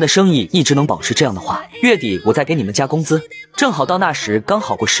果咱们的生意一直能保持这样的话，月底我再给你们加工资，正好到那时刚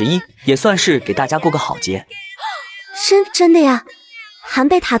好过11，也算是给大家过个好节。真的呀？韩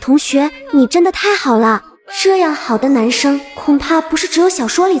贝塔同学，你真的太好了，这样好的男生恐怕不是只有小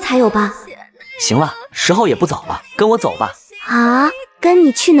说里才有吧？行了，时候也不早了，跟我走吧。啊，跟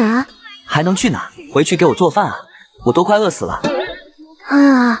你去哪？还能去哪？回去给我做饭啊，我都快饿死了。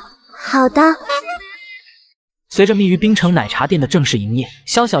啊，好的。随着蜜鱼冰城奶茶店的正式营业，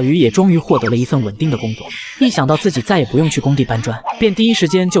肖小鱼也终于获得了一份稳定的工作。一想到自己再也不用去工地搬砖，便第一时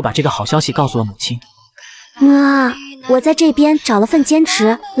间就把这个好消息告诉了母亲。我在这边找了份兼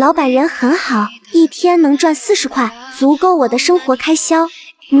职，老板人很好，一天能赚40块，足够我的生活开销。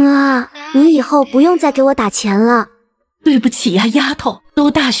你以后不用再给我打钱了。对不起呀，丫头，都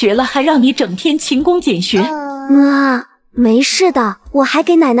大学了还让你整天勤工俭学。没事的，我还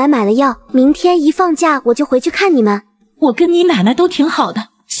给奶奶买了药，明天一放假我就回去看你们。我跟你奶奶都挺好的，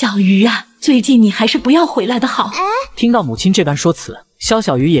小鱼啊，最近你还是不要回来的好。听到母亲这般说辞，肖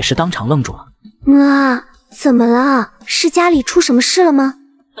小鱼也是当场愣住了。怎么了？是家里出什么事了吗？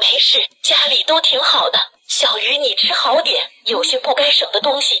没事，家里都挺好的。小鱼，你吃好点，有些不该省的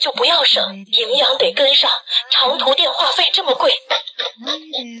东西就不要省，营养得跟上。长途电话费这么贵。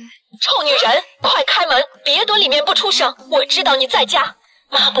臭女人，快开门，别蹲里面不出声，我知道你在家。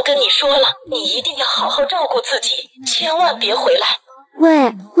妈不跟你说了，你一定要好好照顾自己，千万别回来。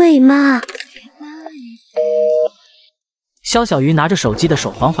喂，妈。肖小鱼拿着手机的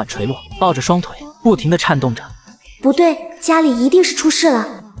手缓缓垂落，抱着双腿，不停地颤动着。不对，家里一定是出事了。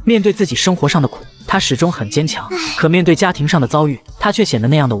面对自己生活上的苦，他始终很坚强，可面对家庭上的遭遇，他却显得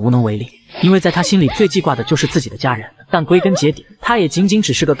那样的无能为力。因为在他心里最记挂的就是自己的家人，但归根结底，她也仅仅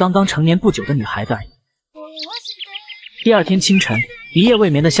只是个刚刚成年不久的女孩子而已。第二天清晨，一夜未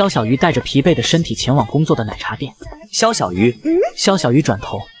眠的肖小鱼带着疲惫的身体前往工作的奶茶店。肖小鱼，肖小鱼转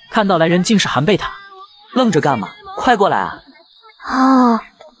头看到来人竟是韩贝塔，愣着干嘛？快过来啊！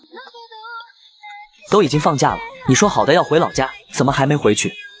都已经放假了，你说好的要回老家，怎么还没回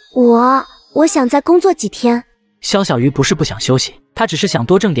去？我想再工作几天。肖小鱼不是不想休息，他只是想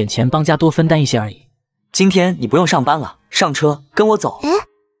多挣点钱，帮家多分担一些而已。今天你不用上班了，上车跟我走。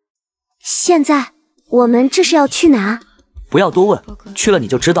现在我们这是要去哪？不要多问，去了你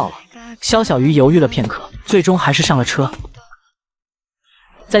就知道了。肖小鱼犹豫了片刻，最终还是上了车。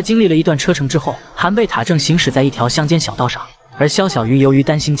在经历了一段车程之后，韩贝塔正行驶在一条乡间小道上，而肖小鱼由于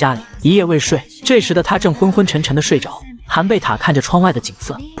担心家里，一夜未睡，这时的他正昏昏沉沉的睡着。韩贝塔看着窗外的景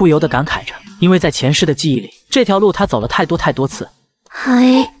色，不由得感慨着，因为在前世的记忆里，这条路他走了太多次。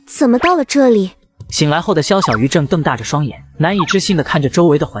怎么到了这里？醒来后的肖小鱼正瞪大着双眼，难以置信地看着周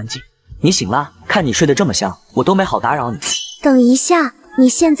围的环境。你醒啦？看你睡得这么香，我都没好打扰你。等一下，你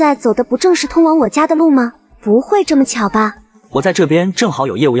现在走的不正是通往我家的路吗？不会这么巧吧？我在这边正好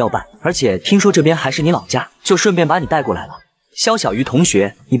有业务要办，而且听说这边还是你老家，就顺便把你带过来了。肖小鱼同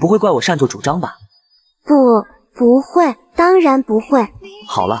学，你不会怪我擅作主张吧？不会，当然不会。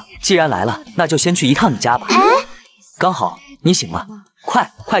好了，既然来了，那就先去一趟你家吧。刚好你醒了，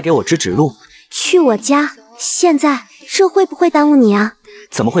快给我指路。去我家？现在这会不会耽误你啊？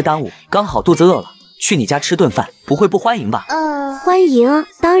怎么会耽误？刚好肚子饿了，去你家吃顿饭，不会不欢迎吧？欢迎，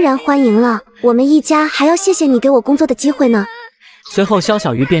当然欢迎了。我们一家还要谢谢你给我工作的机会呢。随后，肖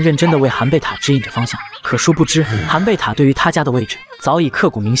小鱼便认真地为韩贝塔指引着方向。可殊不知，韩贝塔对于他家的位置早已刻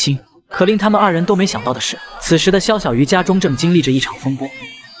骨铭心。可令他们二人都没想到的是，此时的肖小鱼家中正经历着一场风波。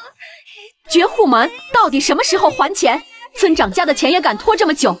绝户门，到底什么时候还钱？村长家的钱也敢拖这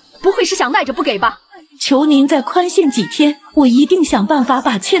么久，不会是想赖着不给吧？求您再宽限几天，我一定想办法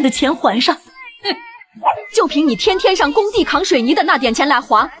把欠的钱还上。就凭你天天上工地扛水泥的那点钱来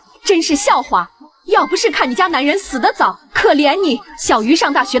还，真是笑话。要不是看你家男人死得早，可怜你，小鱼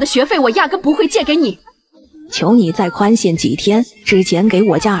上大学的学费我压根不会借给你。求你再宽限几天，之前给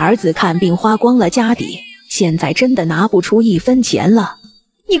我家儿子看病花光了家底，现在真的拿不出1分钱了。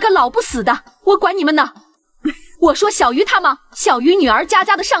你个老不死的，我管你们呢！我说小鱼他吗？小鱼女儿家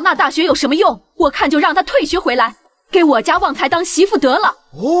的上那大学有什么用？我看就让她退学回来，给我家旺财当媳妇得了。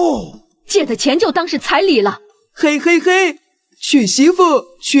借的钱就当是彩礼了。嘿嘿嘿，娶媳妇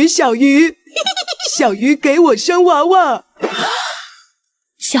娶小鱼，小鱼给我生娃娃。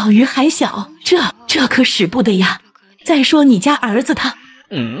小鱼还小，这可使不得呀。再说你家儿子他……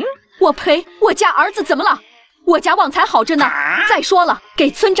我赔！我家儿子怎么了？我家旺财好着呢。再说了，给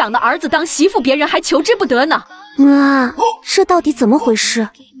村长的儿子当媳妇，别人还求之不得呢。这到底怎么回事？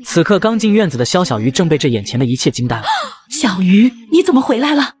此刻刚进院子的肖小鱼正被这眼前的一切惊呆了。小鱼，你怎么回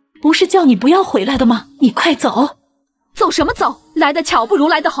来了？不是叫你不要回来的吗？你快走！走什么走？来得巧不如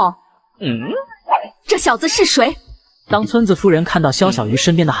来得好。这小子是谁？当村子夫人看到肖小鱼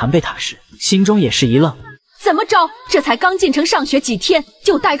身边的韩贝塔时，心中也是一愣。怎么着？这才刚进城上学几天，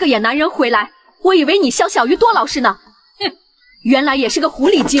就带个野男人回来？我以为你肖小鱼多老实呢。原来也是个狐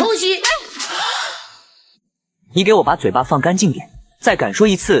狸精。偷袭！你给我把嘴巴放干净点，再敢说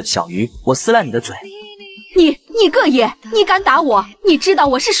一次小鱼，我撕烂你的嘴！你个野，你敢打我？你知道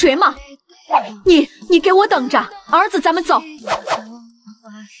我是谁吗？你给我等着，儿子咱们走。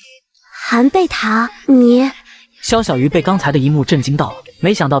韩贝塔，你……肖小鱼被刚才的一幕震惊到了，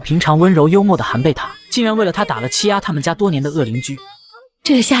没想到平常温柔幽默的韩贝塔，竟然为了他打了欺压他们家多年的恶邻居。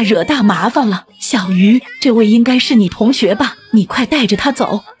这下惹大麻烦了。小鱼，这位应该是你同学吧？你快带着他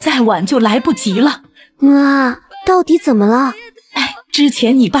走，再晚就来不及了。到底怎么了？之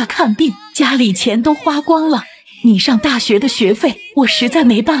前你爸看病，家里钱都花光了，你上大学的学费，我实在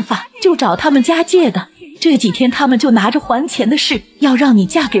没办法，就找他们家借的。这几天他们就拿着还钱的事，要让你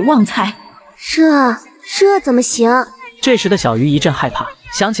嫁给旺财。这怎么行？这时的小鱼一阵害怕，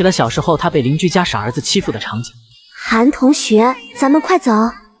想起了小时候他被邻居家傻儿子欺负的场景。韩同学，咱们快走。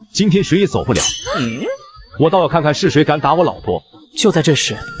今天谁也走不了。我倒要看看是谁敢打我老婆。就在这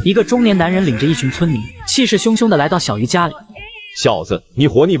时，一个中年男人领着一群村民，气势汹汹地来到小鱼家里。小子，你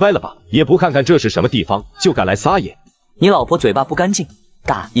活腻歪了吧？也不看看这是什么地方，就敢来撒野。你老婆嘴巴不干净，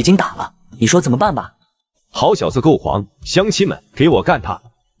打已经打了，你说怎么办吧？好小子够黄，乡亲们给我干他！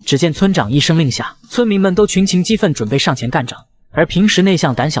只见村长一声令下，村民们都群情激愤，准备上前干仗。而平时内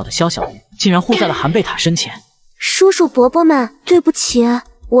向胆小的肖小鱼，竟然护在了韩贝塔身前。叔叔伯伯们，对不起，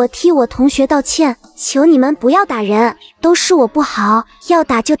我替我同学道歉，求你们不要打人，都是我不好，要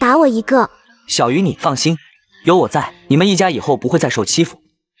打就打我一个。小鱼，你放心，有我在，你们一家以后不会再受欺负。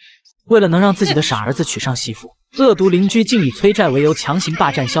为了能让自己的傻儿子娶上媳妇，恶毒邻居竟以催债为由强行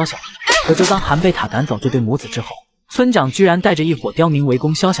霸占肖小鱼。可就当韩贝塔赶走这对母子之后，村长居然带着一伙刁民围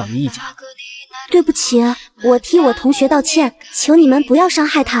攻肖小鱼一家。对不起，我替我同学道歉，求你们不要伤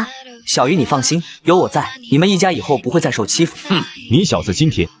害他。小鱼，你放心，有我在，你们一家以后不会再受欺负。你小子今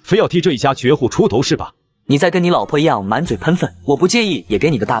天非要替这一家绝户出头是吧？你再跟你老婆一样满嘴喷粪，我不介意也给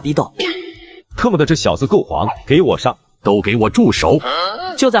你个大逼斗。特么的，这小子够黄，给我上！都给我住手！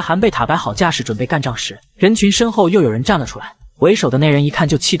就在韩贝塔摆好架势准备干仗时，人群身后又有人站了出来。为首的那人一看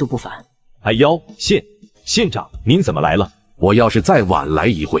就气度不凡。哎呦，县长，您怎么来了？我要是再晚来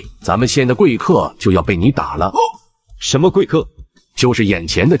一会，咱们县的贵客就要被你打了。什么贵客？就是眼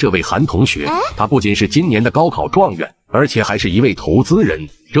前的这位韩同学，他不仅是今年的高考状元，而且还是一位投资人。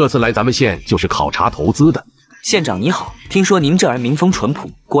这次来咱们县就是考察投资的。县长你好，听说您这儿民风淳朴，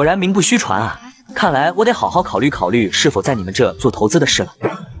果然名不虚传啊。看来我得好好考虑考虑是否在你们这做投资的事了。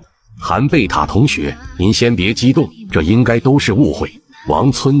韩贝塔同学，您先别激动，这应该都是误会。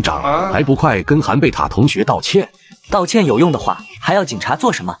王村长，还不快跟韩贝塔同学道歉？道歉有用的话，还要警察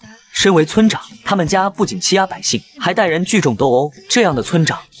做什么？身为村长，他们家不仅欺压百姓，还带人聚众斗殴，这样的村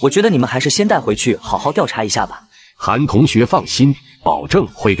长，我觉得你们还是先带回去好好调查一下吧。韩同学放心，保证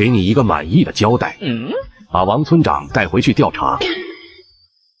会给你一个满意的交代。把王村长带回去调查。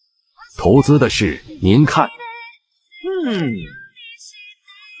投资的事您看。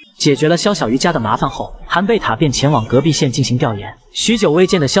解决了肖小鱼家的麻烦后，韩贝塔便前往隔壁县进行调研。许久未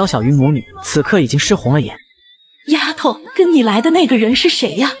见的肖小鱼母女，此刻已经湿红了眼。丫头，跟你来的那个人是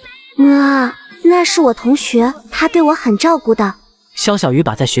谁呀？那是我同学，他对我很照顾的。肖小鱼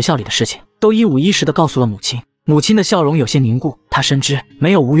把在学校里的事情都一五一十地告诉了母亲，母亲的笑容有些凝固，她深知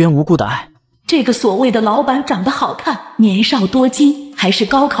没有无缘无故的爱。这个所谓的老板长得好看，年少多金，还是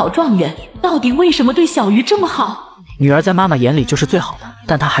高考状元，到底为什么对小鱼这么好？女儿在妈妈眼里就是最好的，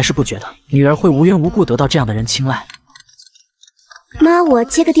但她还是不觉得女儿会无缘无故得到这样的人青睐。妈，我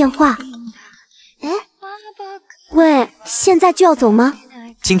接个电话。喂，现在就要走吗？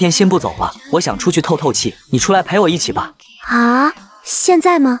今天先不走了，我想出去透透气，你出来陪我一起吧。啊，现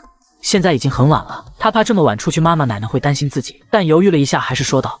在吗？现在已经很晚了，他怕这么晚出去妈妈奶奶会担心自己，但犹豫了一下还是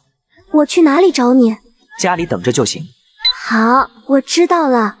说道：我去哪里找你？家里等着就行。好，我知道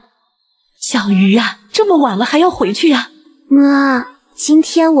了。小鱼啊，这么晚了还要回去呀？今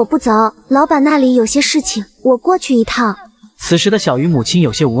天我不走，老板那里有些事情，我过去一趟。此时的小鱼母亲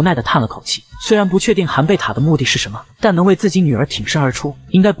有些无奈地叹了口气，虽然不确定韩贝塔的目的是什么，但能为自己女儿挺身而出，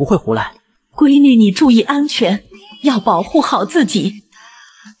应该不会胡来。闺女，你注意安全，要保护好自己。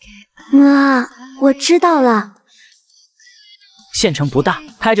我知道了。县城不大，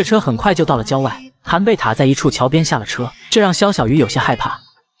开着车很快就到了郊外。韩贝塔在一处桥边下了车，这让肖小鱼有些害怕。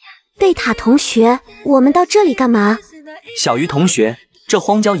贝塔同学，我们到这里干嘛？小鱼同学，这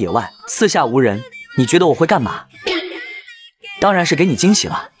荒郊野外，四下无人，你觉得我会干嘛？当然是给你惊喜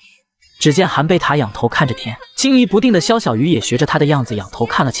了。只见韩贝塔仰头看着天，惊疑不定的肖小鱼也学着他的样子仰头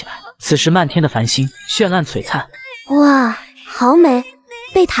看了起来。此时漫天的繁星绚烂璀璨，哇，好美！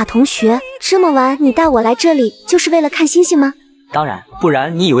贝塔同学，这么晚你带我来这里就是为了看星星吗？当然，不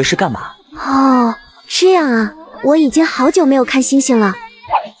然你以为是干嘛？哦，这样啊，我已经好久没有看星星了。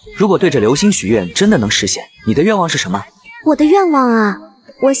如果对着流星许愿真的能实现，你的愿望是什么？我的愿望啊，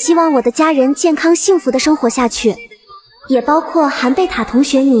我希望我的家人健康幸福的生活下去，也包括韩贝塔同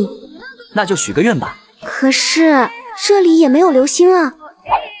学你。那就许个愿吧。可是这里也没有流星啊。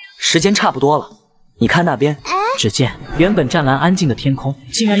时间差不多了，你看那边。只见原本湛蓝安静的天空，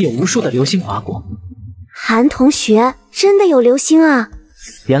竟然有无数的流星划过。韩同学，真的有流星啊！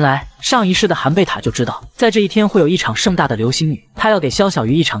原来上一世的韩贝塔就知道，在这一天会有一场盛大的流星雨，他要给肖小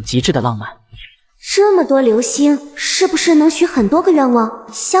鱼一场极致的浪漫。这么多流星，是不是能许很多个愿望？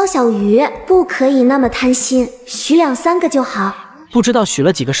肖小鱼，不可以那么贪心，许2-3个就好。不知道许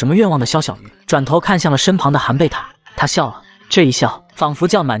了几个什么愿望的肖小鱼，转头看向了身旁的韩贝塔，他笑了，这一笑仿佛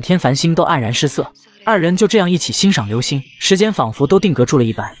叫满天繁星都黯然失色。二人就这样一起欣赏流星，时间仿佛都定格住了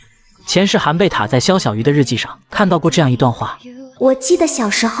一般。前世韩贝塔在肖小鱼的日记上看到过这样一段话：我记得小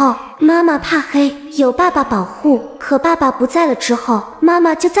时候，妈妈怕黑，有爸爸保护，可爸爸不在了之后，妈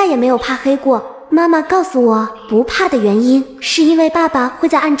妈就再也没有怕黑过。妈妈告诉我，不怕的原因是因为爸爸会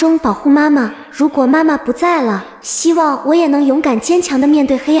在暗中保护妈妈。如果妈妈不在了，希望我也能勇敢坚强地面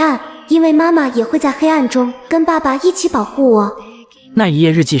对黑暗，因为妈妈也会在黑暗中跟爸爸一起保护我。那一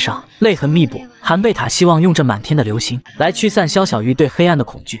页日记上泪痕密布，韩贝塔希望用这满天的流星来驱散肖小鱼对黑暗的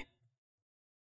恐惧。